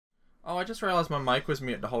Oh, I just realised my mic was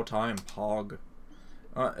muted the whole time. Pog.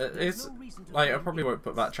 It's like I probably won't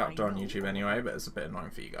put that chapter on YouTube anyway, but it's a bit annoying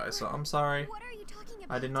for you guys, so I'm sorry. What are you talking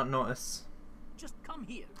about? I did not notice. Just come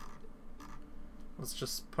here. Let's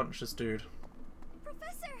just punch this dude.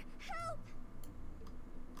 Professor, help!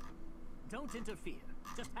 Don't interfere.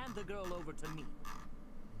 Just hand the girl over to me.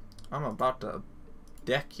 I'm about to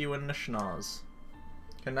deck you in the schnoz.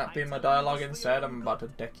 Can that be my dialogue instead? I'm about to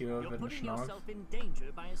deck you over in the schnoz.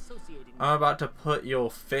 I'm about to put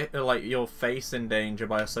your face in danger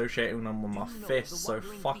by associating them with my fists, so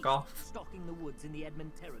fuck off.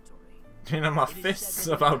 You know, my fist's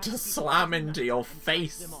about to slam into your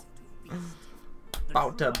face.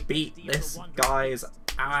 About to beat this guy's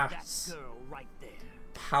ass.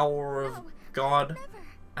 Power of God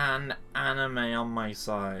and anime on my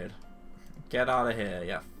side. Get out of here,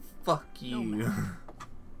 yeah. Fuck you.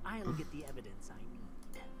 I'll get the evidence I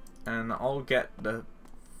need. And I'll get the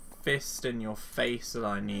fist in your face that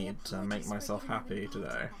I need to make myself happy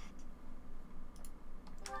today.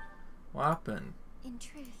 What happened? In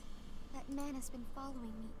truth, that man has been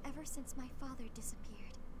following me ever since my father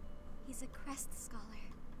disappeared. He's a crest scholar.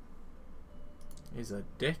 He's a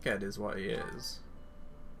dickhead is what he is.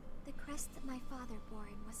 The crest that my father bore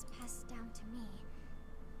and was passed down to me.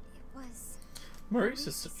 It was... Maurice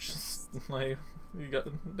is just like...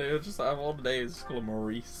 They just have all the days just call him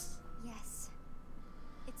Maurice. Yes.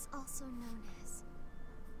 It's also known as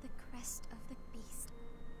the crest of the beast.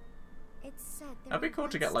 It's said there That'd be cool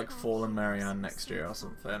to get like Fallen Marianne next year or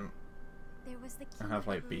something. There was the And have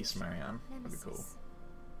like Beast Marianne. That'd be cool.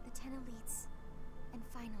 The 10 elites, and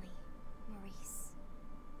finally, Maurice.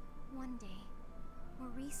 One day,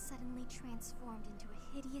 Maurice suddenly transformed into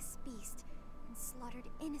a hideous beast and slaughtered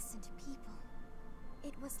innocent people.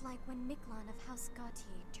 It was like when Miklon of House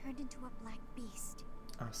Gautier turned into a black beast.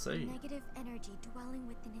 I see. Negative energy dwelling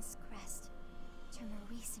within his crest turned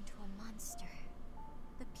Maurice into a monster.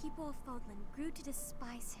 The people of Fodlan grew to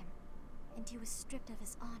despise him, and he was stripped of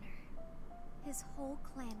his honor. His whole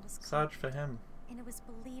clan was sad for him, and it was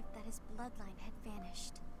believed that his bloodline had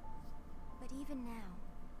vanished. But even now,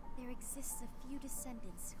 there exists a few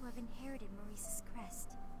descendants who have inherited Maurice's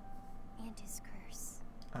crest and his curse.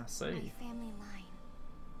 I see. My family line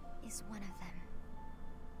is one of them.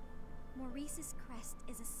 Maurice's crest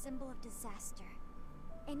is a symbol of disaster.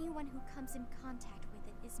 Anyone who comes in contact with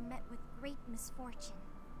it is met with great misfortune.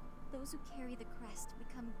 Those who carry the crest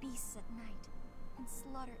become beasts at night and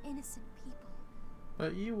slaughter innocent people.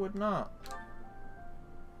 But you would not.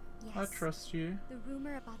 Yes, I trust you. The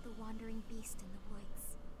rumor about the wandering beast in the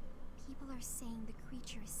woods. People are saying the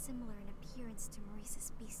creature is similar in appearance to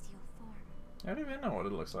Maurice's bestial form. I don't even know what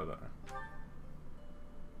it looks like though.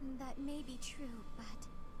 That may be true, but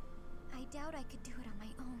I doubt I could do it on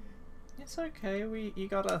my own. It's okay, you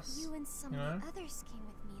got us. You and some of the others came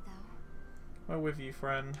with me, though. We're with you,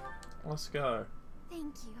 friend. Let's go.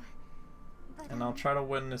 Thank you. But And I'll try to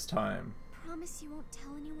win this time. Promise you won't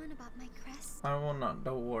tell anyone about my crest? I will not,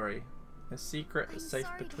 don't worry. The secret is safe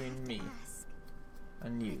sorry between me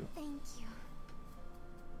and you. But thank you.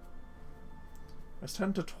 It's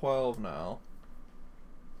 10 to 12 now.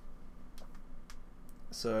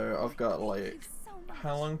 So I've got like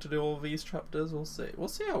how long to do all these chapters? We'll see. We'll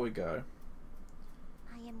see how we go.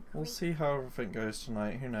 We'll see how everything goes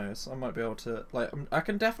tonight. Who knows? I might be able to I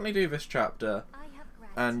can definitely do this chapter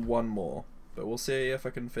and one more, but we'll see if I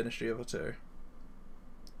can finish the other two.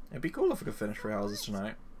 It'd be cool if I could finish 3 houses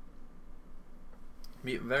tonight.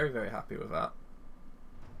 Be very, very happy with that.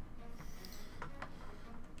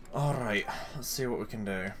 Alright, let's see what we can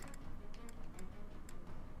do.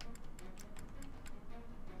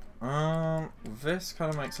 This kind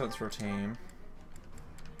of makes sense for a team.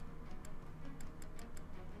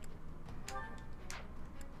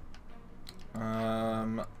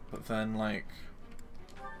 But then like,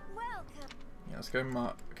 yeah, let's go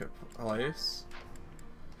marketplace,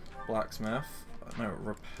 blacksmith, no,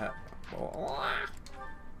 repair.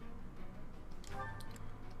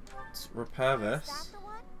 Let's repair this.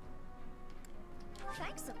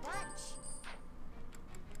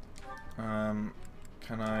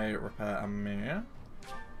 Can I repair a mirror?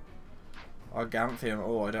 Arganthium.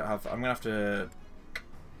 Oh, I don't have. I'm gonna have to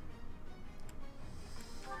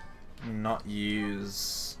not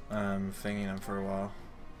use thingy them for a while.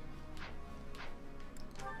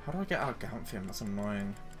 How do I get Arganthium? That's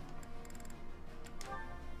annoying.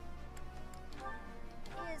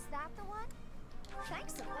 Is that the one?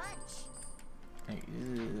 Thanks a bunch.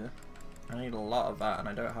 I need a lot of that, and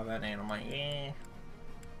I don't have any, and I'm like, eh.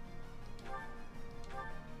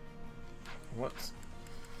 What?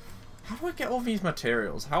 How do I get all these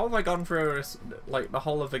materials? How have I gone through this, like the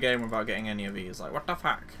whole of the game without getting any of these? Like, what the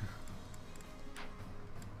fuck?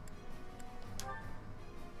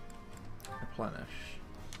 Replenish.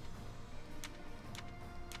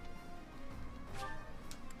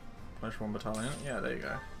 Replenish 1 battalion. Yeah, there you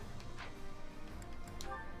go.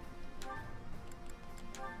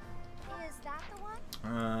 Is that the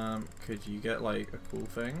one? Could you get like a cool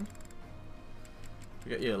thing? You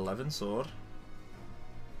get your 11 sword.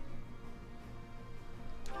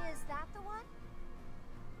 Is that the one?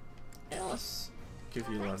 Yeah, let's give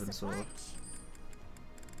you 11 sword.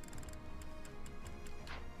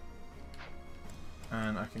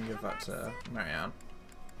 And I can give that to Marianne.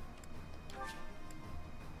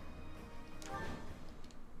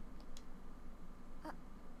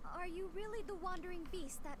 Are you really the wandering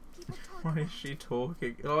beast that people talk Why about? is she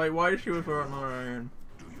talking? Like, why is she with her on her own?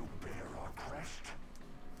 Do you bear our crest?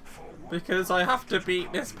 For what Because I have to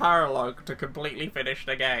beat this paralogue to completely finish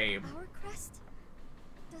the game. Our crest?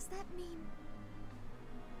 Does that mean...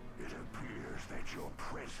 it appears that your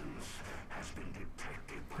presence has been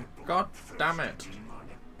detected by God damn bloodthirsty it.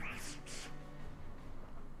 demonic beasts.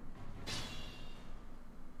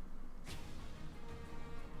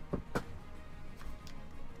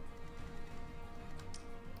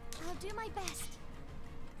 I'll do my best.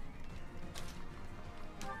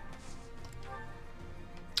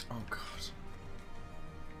 Oh god.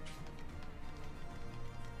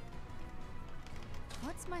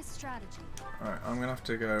 What's my strategy? Alright, I'm gonna have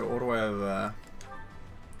to go all the way over there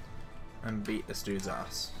and beat this dude's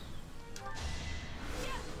ass.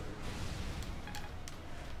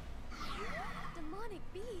 Demonic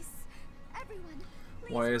beasts. Everyone,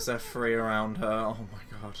 please Why is there look 3 around her? Oh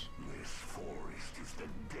my god. This forest is the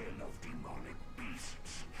den of demonic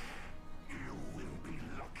beasts. You will be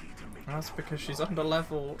lucky to make That's it out because she's alive.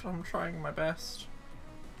 under-leveled. I'm trying my best.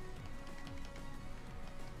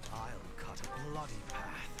 I'll cut a bloody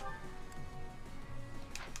path.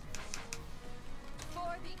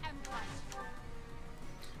 for the Empire.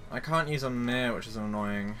 I can't use them near, which is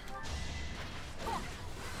annoying.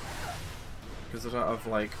 Because I don't have,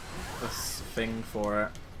 like, this thing for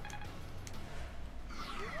it.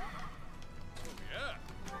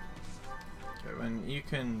 Okay, when you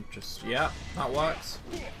can just... yeah, that works.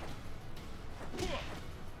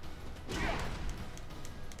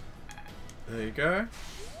 There you go.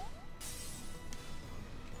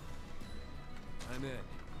 I'm in.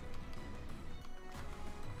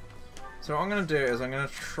 So what I'm going to do is I'm going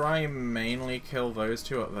to try mainly kill those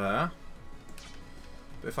two up there.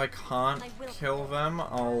 But if I can't kill them,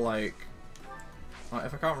 I'll like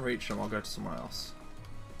if I can't reach them, I'll go to someone else.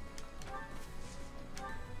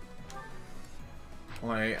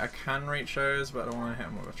 Like, I can reach those, but I don't want to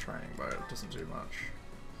hit them with a training bow. It doesn't do much.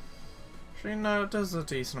 Actually, no, it does a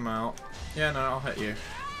decent amount. Yeah, no, I'll hit you.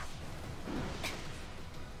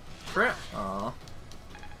 Crit! Aww.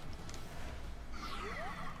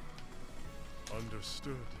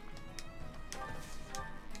 Understood.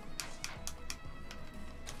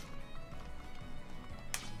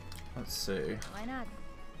 Let's see. Why not?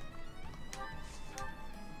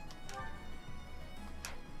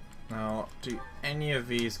 Now, do any of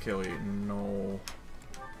these kill you? No.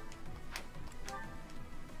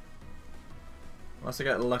 Unless I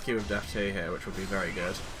get lucky with Death Tea here, which would be very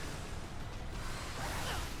good.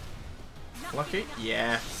 Lucky?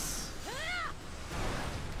 Yes!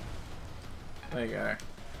 There you go.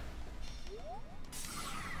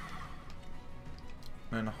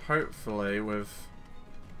 And hopefully with...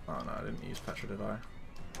 oh no, I didn't use Petra, did I?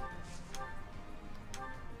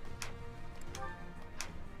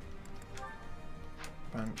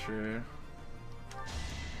 Banshee.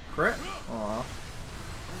 Crit? Aww. I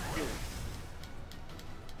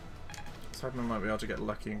was hoping I might be able to get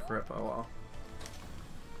lucky and crit, but oh well.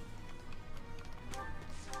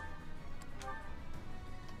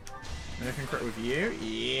 And I can crit with you?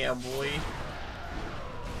 Yeah, boy.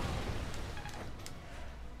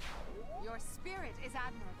 Your spirit is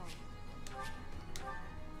admirable.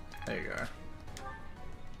 There you go.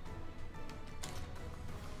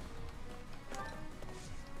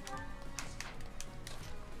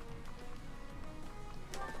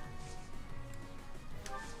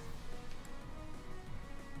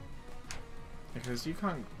 Because you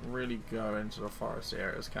can't really go into the forest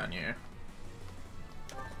areas, can you?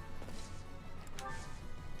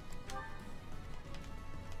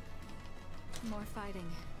 More fighting.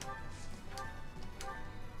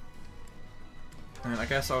 And I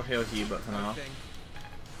guess I'll heal Hubert for now.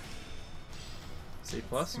 C+,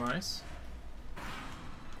 nice.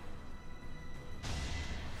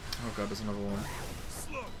 Oh god, there's another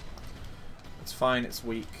one. It's fine, it's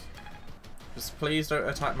weak. Just please don't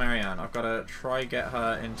attack Marianne. I've got to try get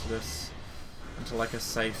her into this, into like a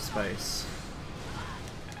safe space.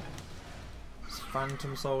 There's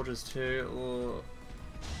phantom soldiers too. Ugh.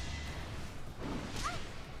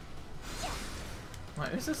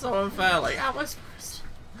 Like, this is so unfair. Like, how am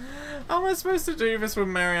I supposed to do this with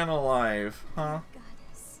Marianne alive? Huh?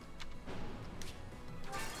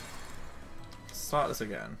 Start this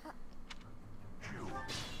again.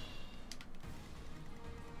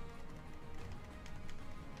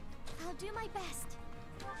 I'll do my best.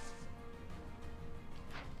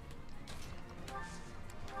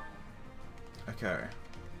 Okay.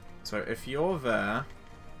 So if you're there,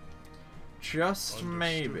 just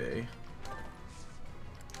maybe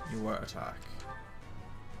you won't attack.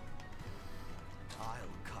 I'll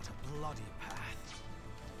cut a bloody path.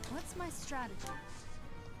 What's my strategy?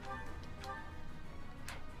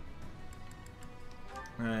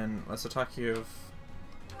 And let's attack you with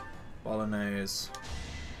Bolognese.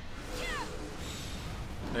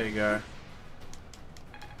 There you go.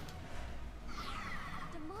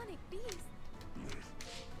 Demonic beast.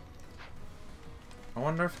 I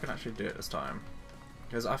wonder if I can actually do it this time.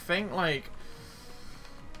 Because I think, like,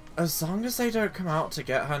 as long as they don't come out to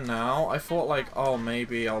get her now, I thought, like, oh,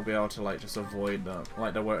 maybe I'll be able to, like, just avoid them.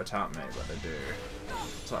 Like, they won't attack me, but they do.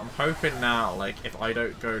 So I'm hoping now, like, if I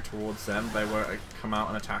don't go towards them, they won't come out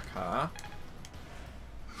and attack her.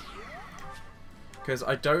 Because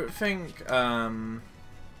I don't think,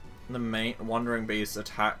 the main Wandering Beasts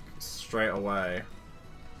attack straight away.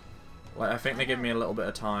 Like, I think they give me a little bit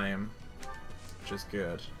of time, which is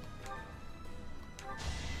good.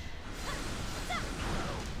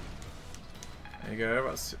 There you go,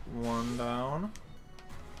 that's one down.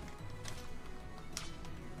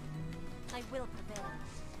 I will prevail.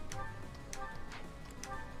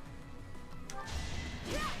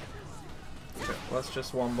 Okay, let's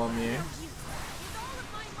just one bomb you.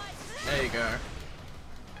 There you go.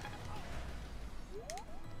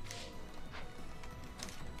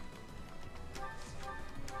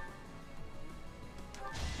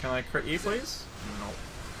 Can I crit you, please? Nope.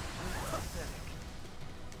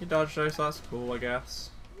 You dodged those, so that's cool, I guess.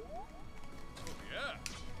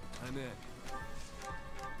 I'm in.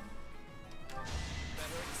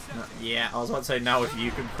 No, yeah, I was about to say now if you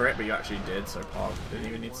can crit, but you actually did, so Pog didn't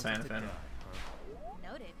even need to say anything.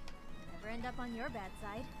 Noted. Never end up on your bad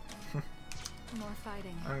side. More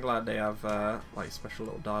fighting. I'm glad they have like special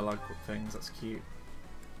little dialogue things. That's cute.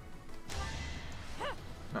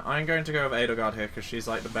 Now I'm going to go with Edelgard here because she's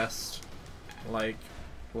like the best, like,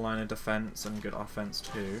 line of defense and good offense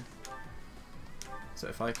too. So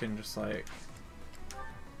if I can just like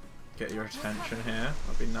get your attention here,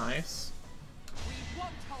 that'd be nice. We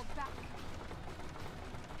won't hold back.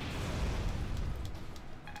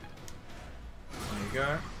 There you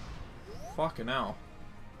go. Fucking hell.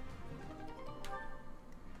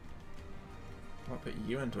 I'll put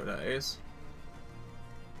you into it, that is.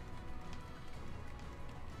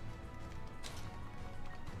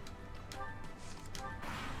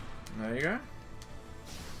 There you go.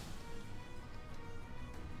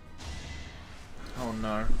 Oh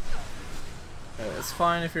no. It's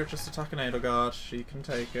fine if you're just attacking Edelgard, she can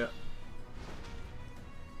take it.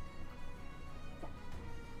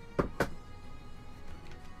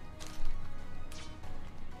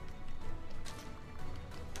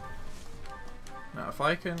 Now if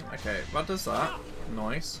I can... Okay, what does that?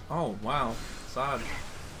 Nice. Oh wow, sad.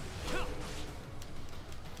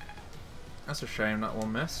 That's a shame that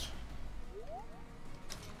one missed.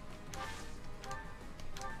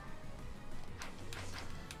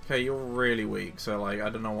 Okay, you're really weak, so like I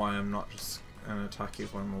don't know why I'm not just gonna attack you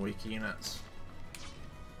with one of my weak units.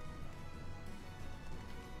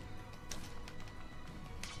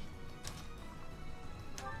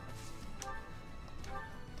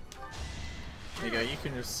 There you go, you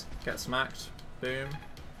can just get smacked. Boom.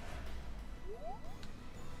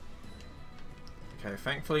 Okay,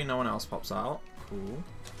 thankfully no one else pops out. Cool.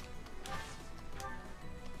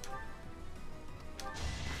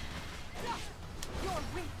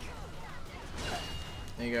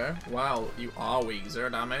 There you go. Wow, you are weak. 0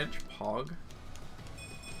 damage. Pog.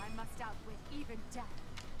 I must outwit even death.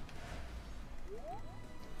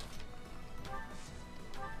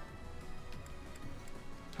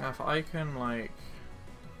 Now if I can, like,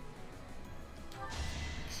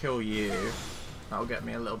 kill you, that'll get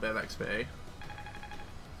me a little bit of XP.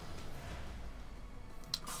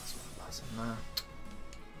 Oh, there's one person there.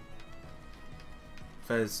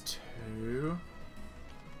 There's 2.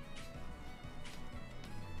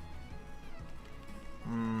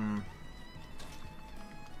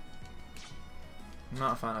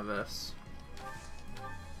 Not a fan of this.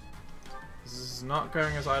 This is not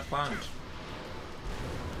going as I had planned.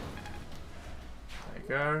 There you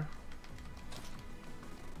go.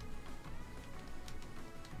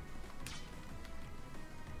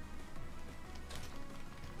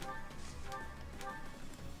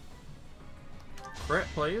 Crit,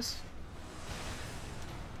 please.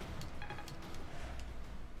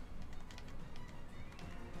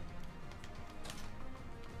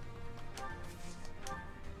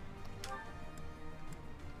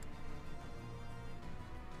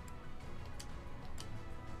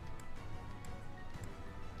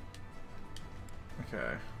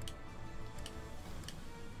 Okay.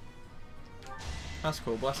 That's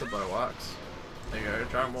cool. Blessed bow wax. There you go.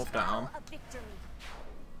 Giant wolf down.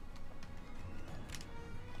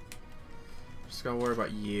 Just gotta worry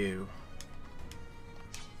about you.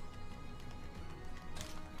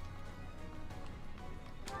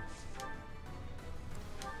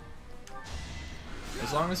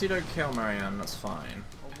 As long as you don't kill Marianne, that's fine.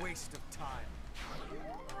 A waste of time.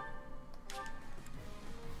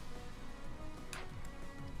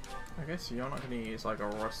 I guess you're not gonna use like a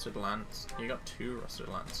rusted lance. You got 2 rusted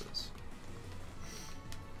lances.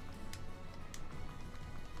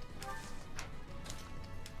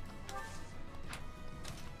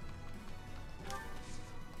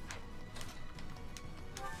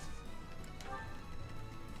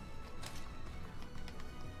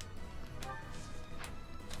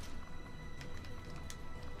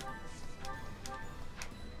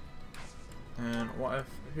 And what if,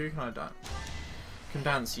 who can I dance? Can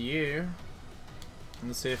dance you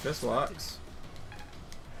and see if this works.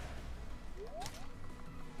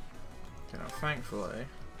 Okay, now thankfully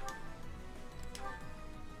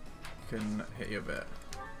can hit you a bit.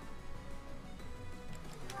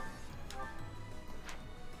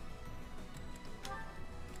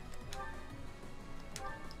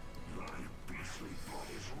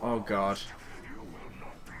 Oh god.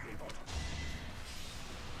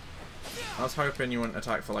 I was hoping you wouldn't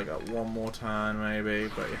attack for like one more turn maybe,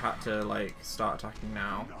 but you had to like start attacking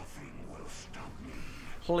now.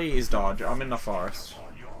 Please dodge, I'm in the forest.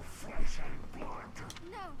 No,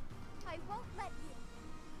 I won't let you.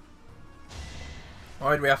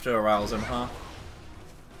 Why'd we have to arouse him, huh?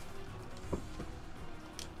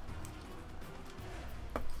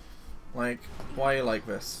 Like, why are you like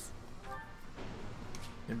this?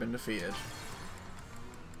 You've been defeated.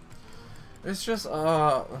 It's just,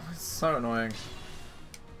 it's so annoying.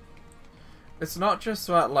 It's not just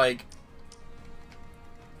that, like...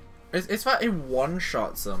 It's that he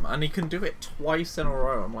one-shots them, and he can do it twice in a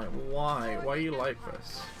row. I'm like, why? Why are you like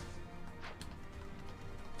this?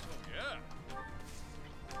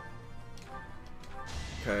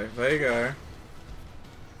 Okay, there you go.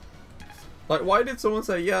 Like, why did someone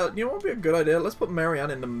say, yeah, you know what would be a good idea? Let's put Marianne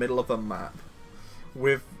in the middle of the map.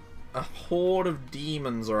 With a horde of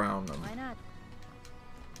demons around them. Why not?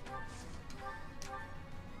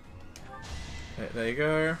 Okay, there you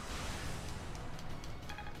go.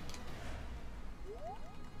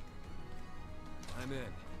 I'm in.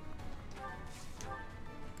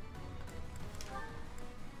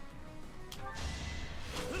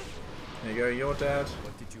 There you go, you're dead.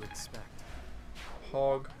 What did you expect?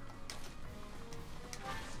 Hog.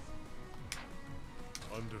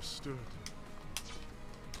 Understood.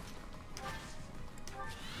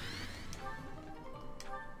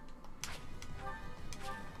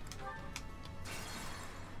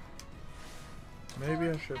 Maybe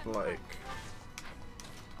I should, like...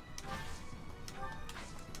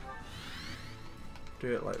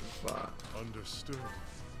 do it like that. Understood.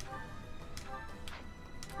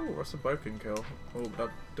 Ooh, that's a bow can kill. Oh,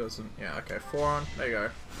 that doesn't... yeah, okay, 4 on. There you go.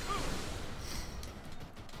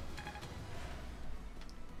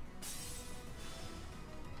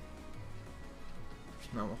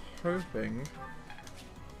 Now I'm hoping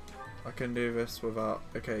I can do this without...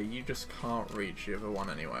 okay, you just can't reach the other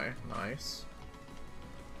one anyway. Nice.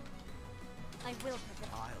 I will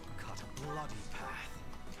prevent. I'll cut a bloody path.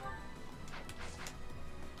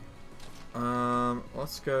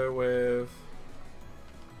 Let's go with...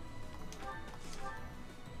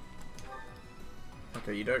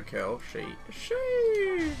 okay, you don't kill. She.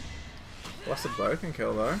 Blessed bow can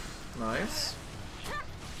kill though. Nice.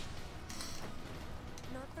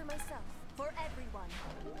 Not for myself, for everyone.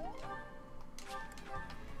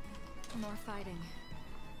 More fighting.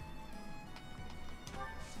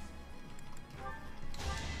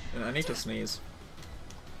 And I need to sneeze.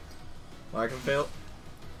 I can feel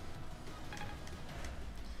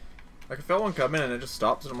one coming and it just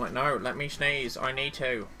stops and I'm like, no, let me sneeze. I need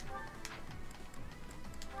to.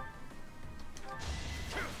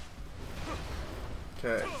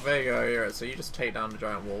 Okay, there you go. So you just take down the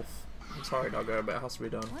giant wolf. I'm sorry, doggo, but it has to be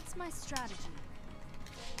done. What's my strategy?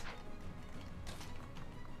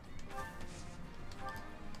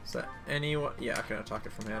 Is there anyone? Yeah, I can attack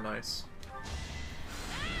it from here. Nice.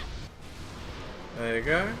 There you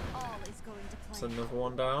go. All is going to That's plan. another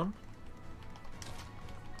one down.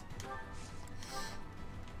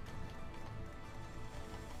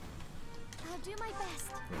 I'll do my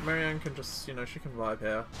best. Marianne can just, you know, she can vibe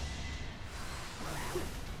here.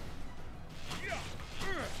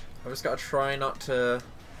 I've just got to try not to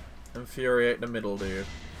infuriate the middle dude.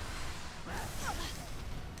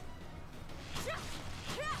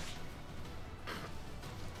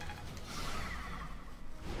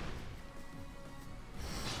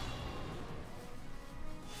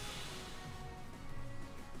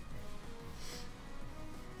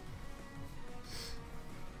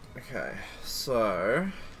 Okay, so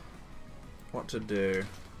what to do?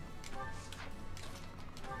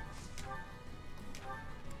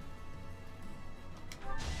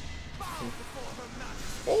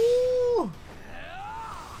 Oh!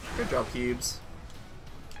 Good job, Hubes.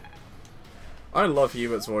 I love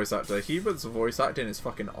Hubert's voice actor. Hubert's voice acting is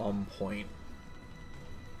fucking on point.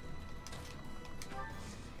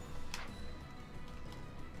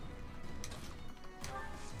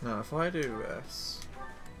 Now, if I do this,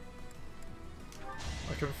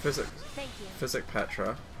 I can physic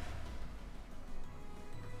Petra.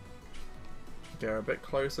 Get her a bit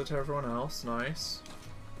closer to everyone else. Nice.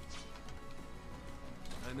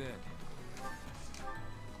 I'm in.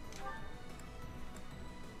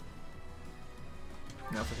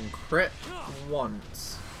 Now if I can crit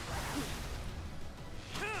once.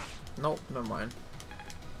 Nope, never mind.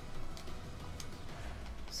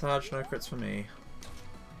 Sarge, no crits for me.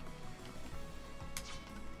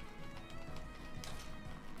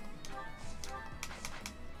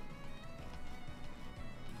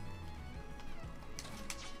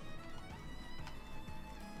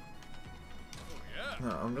 No,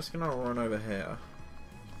 I'm just gonna run over here.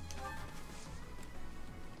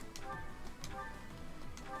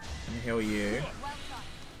 And heal you.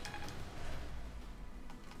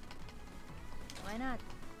 Why not?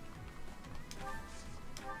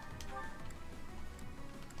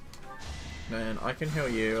 And I can heal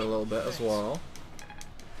you a little bit as well.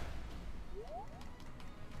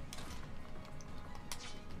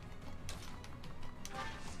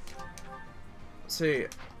 See,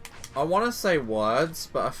 I want to say words,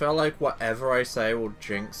 but I feel like whatever I say will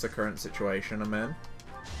jinx the current situation I'm in.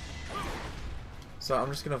 So I'm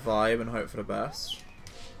just going to vibe and hope for the best.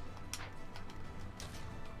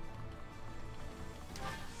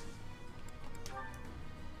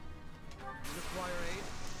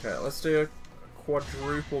 Okay, let's do a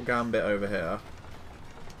quadruple gambit over here.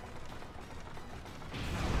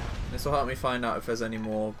 This will help me find out if there's any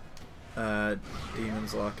more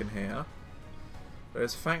demons lurking here. But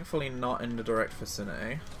it's thankfully not in the direct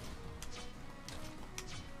vicinity.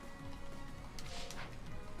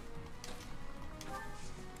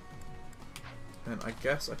 And I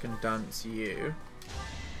guess I can dance you.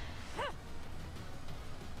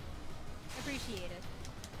 Appreciate it.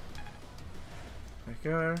 There you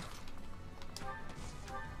go.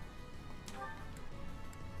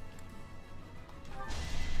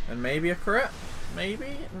 And maybe a crit?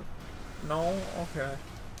 Maybe? No? Okay.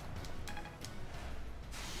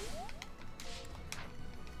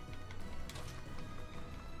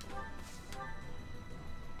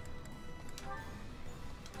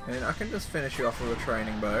 And I can just finish you off with a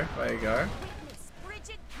training bow. There you go. Witness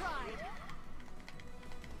frigid pride.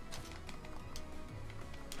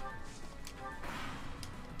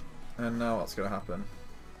 And now what's going to happen?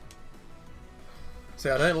 See,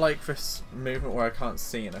 I don't like this movement where I can't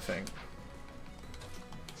see anything.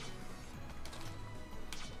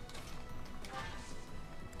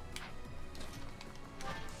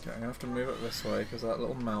 Okay, I have to move it this way because that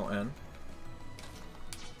little mountain.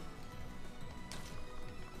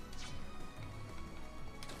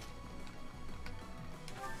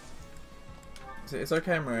 See, it's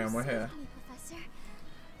okay, Marianne, we're here. Me, Professor.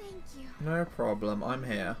 Thank you. No problem, I'm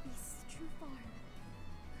here. Beast's true form.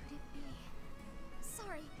 Could it be?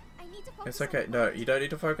 Sorry, I need to focus. It's okay. No, you don't need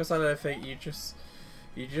to focus on anything. You just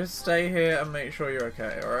stay here and make sure you're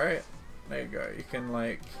okay. All right. There you go. You can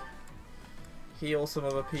like heal some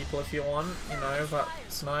other people if you want. You know,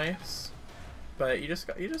 that's nice. But you just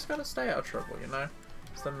gotta stay out of trouble. You know,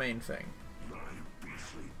 it's the main thing. My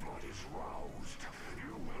beastly blood is roused.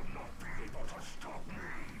 You will not be able to stop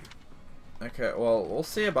me. Okay. Well, we'll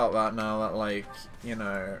see about that now that like you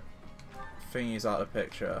know, thingy's out of the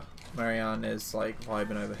picture. Marianne is like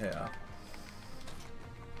vibing over here.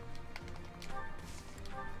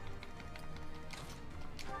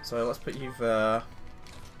 So let's put you there.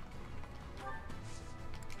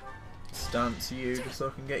 Stance you just so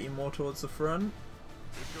I can get you more towards the front.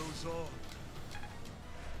 It goes on.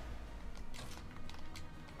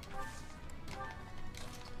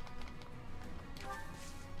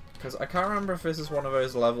 Because I can't remember if this is one of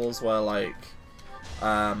those levels where, like,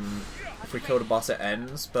 if we kill the boss it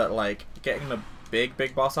ends, but, like, getting the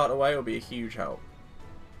big boss out of the way will be a huge help.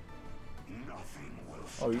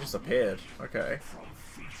 Oh, you just appeared. Okay.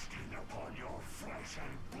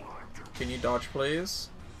 Can you dodge, please?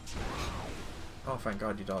 Oh, thank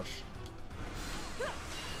God you dodged.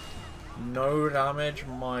 No damage?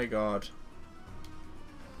 My God.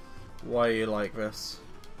 Why are you like this?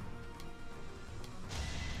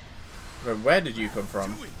 Where did you come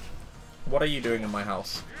from? What are you doing in my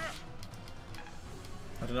house?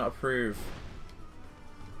 I do not approve.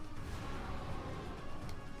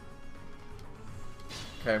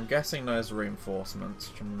 Okay, I'm guessing there's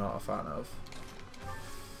reinforcements, which I'm not a fan of.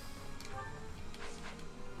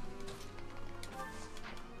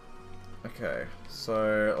 Okay,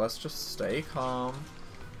 so let's just stay calm.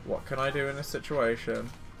 What can I do in this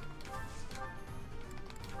situation?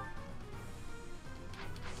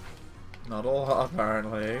 Not a lot,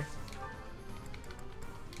 apparently.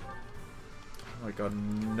 Oh my God,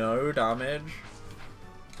 no damage.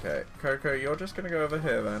 Okay, Coco, you're just gonna go over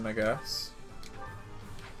here then, I guess.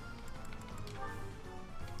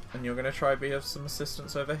 And you're gonna try be of some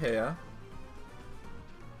assistance over here.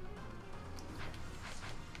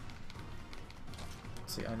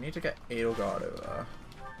 See, I need to get Edelgard over there.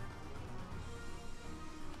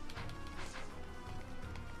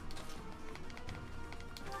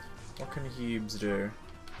 What can Hubes do?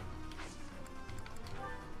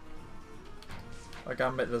 A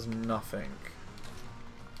Gambit does nothing.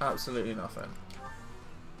 Absolutely nothing.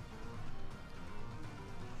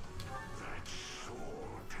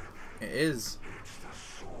 It is. It's the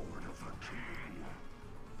sword of the king.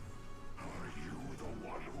 Are you the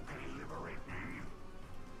one who can liberate me?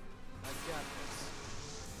 I've got this.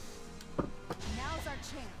 Now's our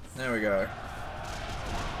chance. There we go.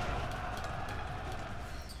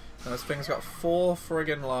 Now this thing's got 4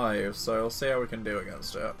 friggin' lives, so we'll see how we can do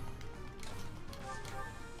against it.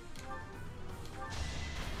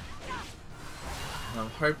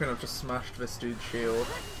 I'm hoping I've just smashed this dude's shield.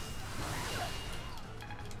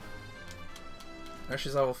 Oh,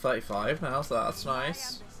 she's level 35 now, so that's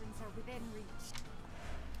nice.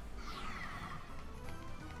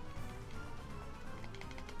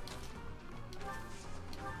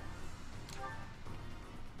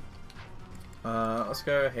 Let's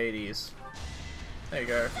go Hades. There you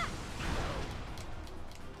go.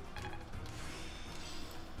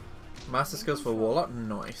 Master skills for Warlock,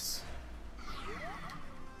 nice.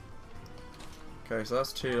 Okay, so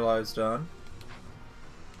that's 2 lives done.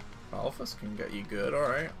 Alphas can get you good,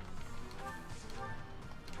 alright.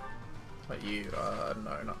 But you,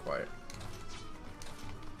 no, not quite.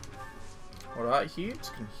 What about Hubes?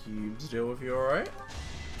 Can Hubes deal with you alright?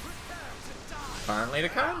 Apparently they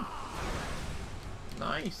can.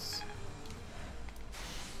 Nice.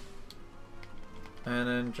 And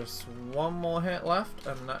then just one more hit left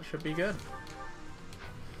and that should be good.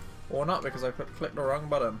 Or not, because I clicked the wrong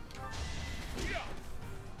button.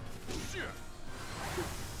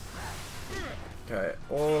 Okay,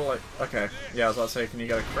 or like, okay, yeah, I was about to say, can you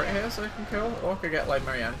get a crit here so I can kill? Or I could get like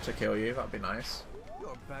Marianne to kill you, that'd be nice.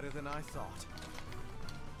 You're better than I thought.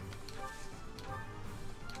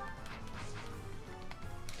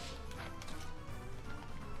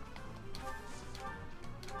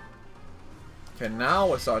 Okay, now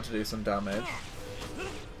we're starting to do some damage.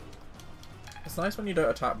 It's nice when you don't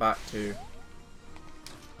attack back too.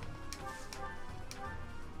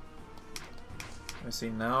 I see,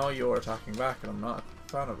 now you're attacking back and I'm not a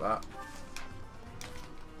fan of that.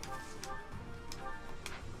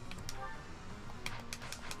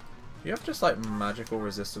 You have just like magical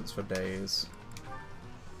resistance for days.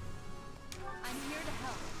 I'm here to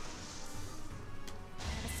help. I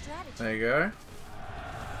have a strategy. There you go.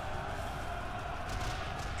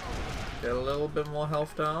 Get a little bit more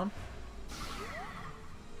health down.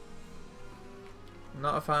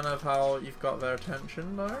 Not a fan of how you've got their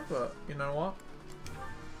attention though, but you know what?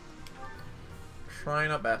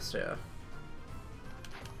 Trying our best here.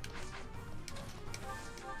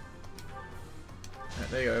 Right,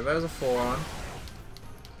 there you go, there's a 4 on.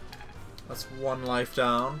 That's 1 life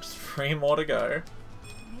down, just 3 more to go.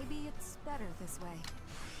 Maybe it's better this way.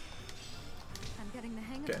 I'm getting the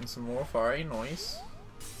hang of it. Getting some more fiery noise.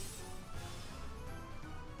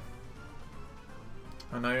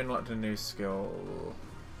 I know you unlocked a new skill.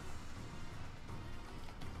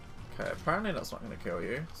 Okay, apparently that's not going to kill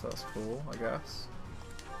you, so that's cool, I guess.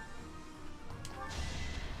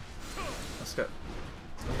 Let's go.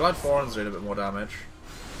 I'm glad Foreign's doing a bit more damage.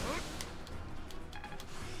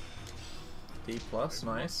 D+,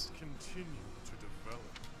 nice. Continue to develop.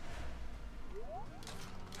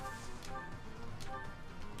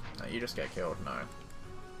 No, you just get killed, no.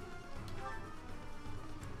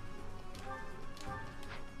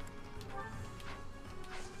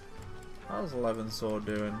 How's 11 Sword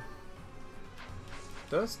doing?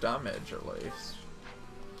 Does damage at least.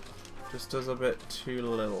 Just does a bit too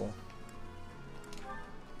little.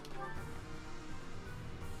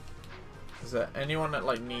 Is there anyone that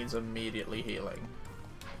like needs immediately healing?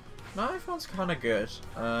 No, everyone's kind of good.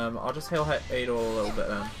 I'll just heal Adol a little bit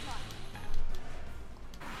then.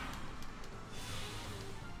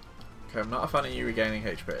 Okay, I'm not a fan of you regaining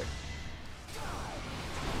HP.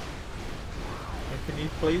 Can you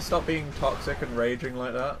please stop being toxic and raging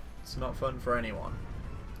like that? It's not fun for anyone.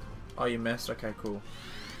 Oh, you missed? Okay, cool.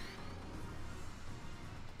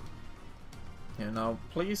 Yeah, now,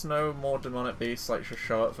 please no more demonic beasts like should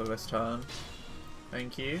show up for this turn.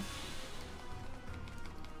 Thank you.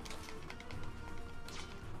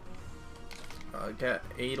 Get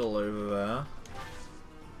Adel over there.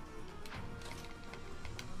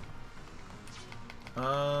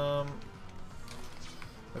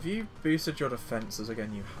 Have you boosted your defenses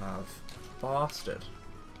again? You have. Bastard.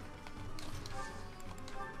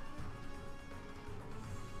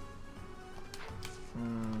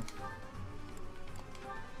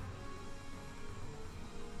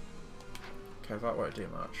 Okay, that won't do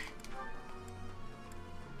much.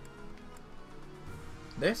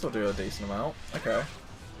 This will do a decent amount. Okay.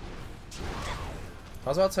 I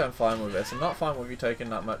was about to say I'm fine with this. I'm not fine with you taking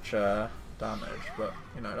that much damage, but,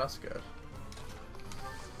 you know, that's good.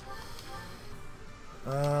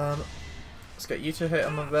 Let's get you to hit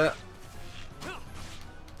him a bit.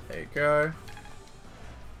 There you go.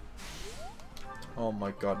 Oh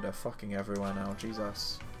my god, they're fucking everywhere now.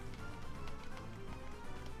 Jesus.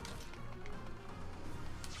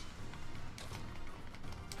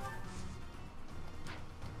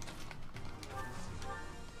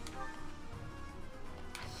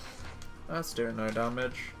 That's doing no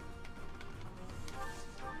damage.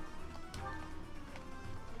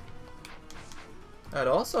 That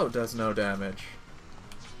also does no damage.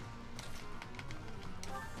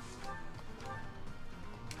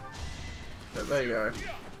 But there you go.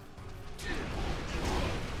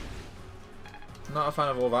 Not a fan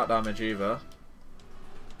of all that damage either.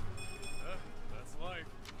 That's life.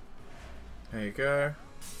 There you go.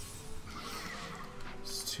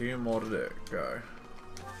 There's 2 more to do. Go.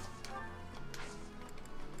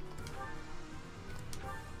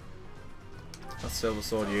 Let's Silver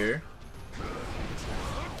Sword you.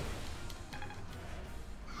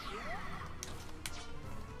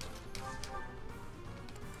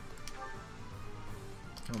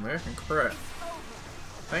 American crit.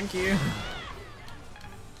 Thank you.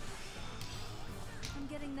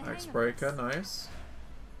 Icebreaker, nice.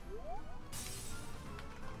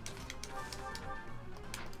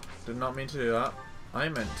 Did not mean to do that. I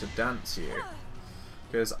meant to dance you.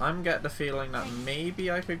 Because I'm getting the feeling that maybe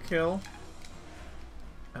I could kill.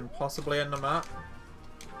 And possibly end the map.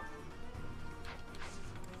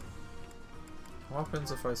 What happens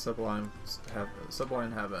if I sublime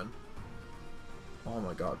heaven? Oh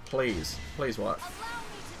my god, please. Please what?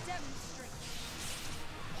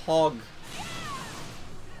 Hog.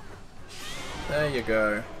 There you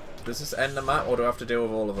go. Does this end the map or do I have to deal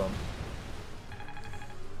with all of them?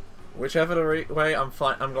 Whichever the way, I'm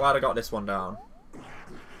fine. I'm glad I got this one down.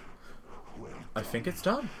 I think it's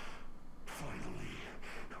done. Finally,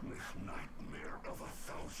 this nightmare of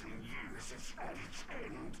 1,000 years is at its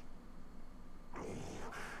end. Oh,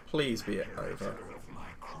 please be it over. of my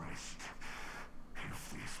crest.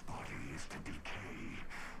 If this body is to decay,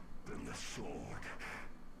 then the sword,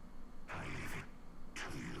 I leave it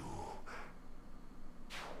to you.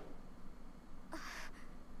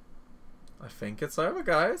 I think it's over,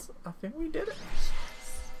 guys. I think we did it.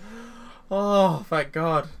 Oh, thank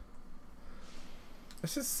God.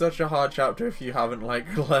 This is such a hard chapter if you haven't,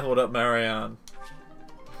 like, leveled up Marianne.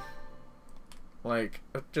 Like,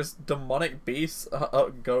 just demonic beasts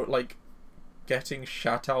go, like, getting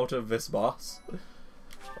shat out of this boss.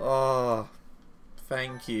 Oh,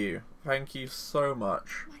 thank you. Thank you so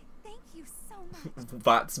much. Why, thank you so much.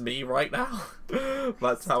 That's me right now.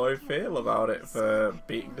 That's how I feel about it for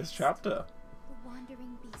beating this chapter. The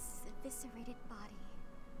wandering beast's eviscerated body.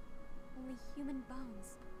 Only human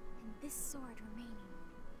bones, and this sword remaining.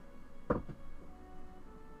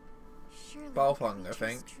 Surely Balfang, the I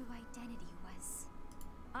creature's think. true identity was.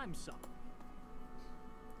 I'm sorry.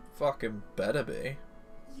 Fucking better be.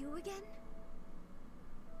 You again?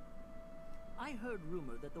 I heard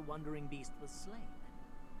rumor that the Wandering Beast was slain.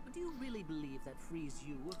 But do you really believe that frees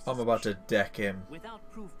you of I'm about to suspicion? deck him.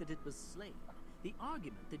 Without proof that it was slain, the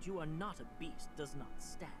argument that you are not a beast does not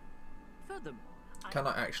stand. Furthermore, Can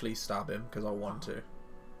I actually stab him? Because I want to.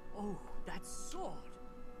 Oh, that sword!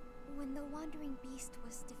 When the Wandering Beast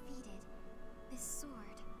was defeated, this sword...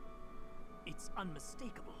 It's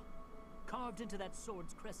unmistakable. Carved into that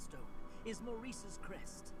sword's creststone is Maurice's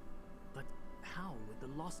crest. But how would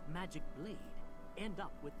the lost magic blade end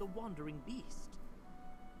up with the Wandering Beast?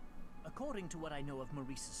 According to what I know of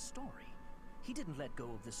Maurice's story, he didn't let go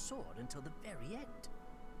of the sword until the very end.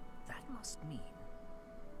 That must mean...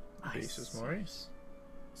 Beast is see. Maurice.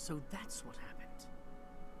 So that's what happened.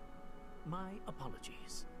 My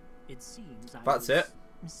apologies. It seems I That's was it.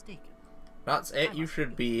 mistaken. That's it. You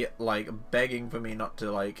should be like begging for me not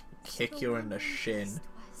to like kick the you in the Wandering shin Beast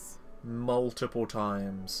was... multiple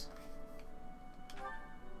times.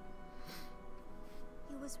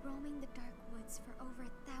 He was roaming the dark woods for over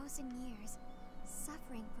 1,000 years,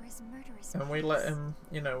 suffering for his murderous And we ways. let him,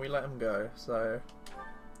 you know, we let him go. So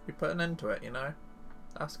we put an end to it, you know.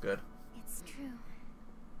 That's good. It's true.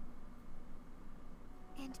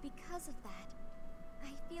 And because of that,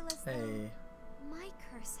 I feel as Hey, though my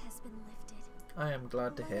curse has been lifted. I am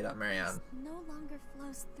glad to hear that, Marianne. No longer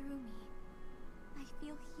flows through me. I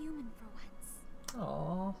feel human for once.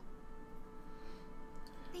 Aww.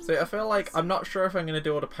 Thank So I you feel for like I'm listening. not sure if I'm gonna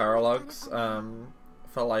do all the paralogs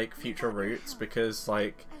for like future Without your routes help, because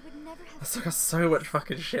like I would never have I've still got so much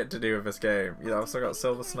fucking shit to do with this game. You know, I've still got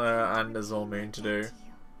Silver Snow and Azure Moon to do,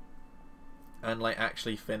 and like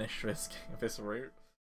actually finish this route.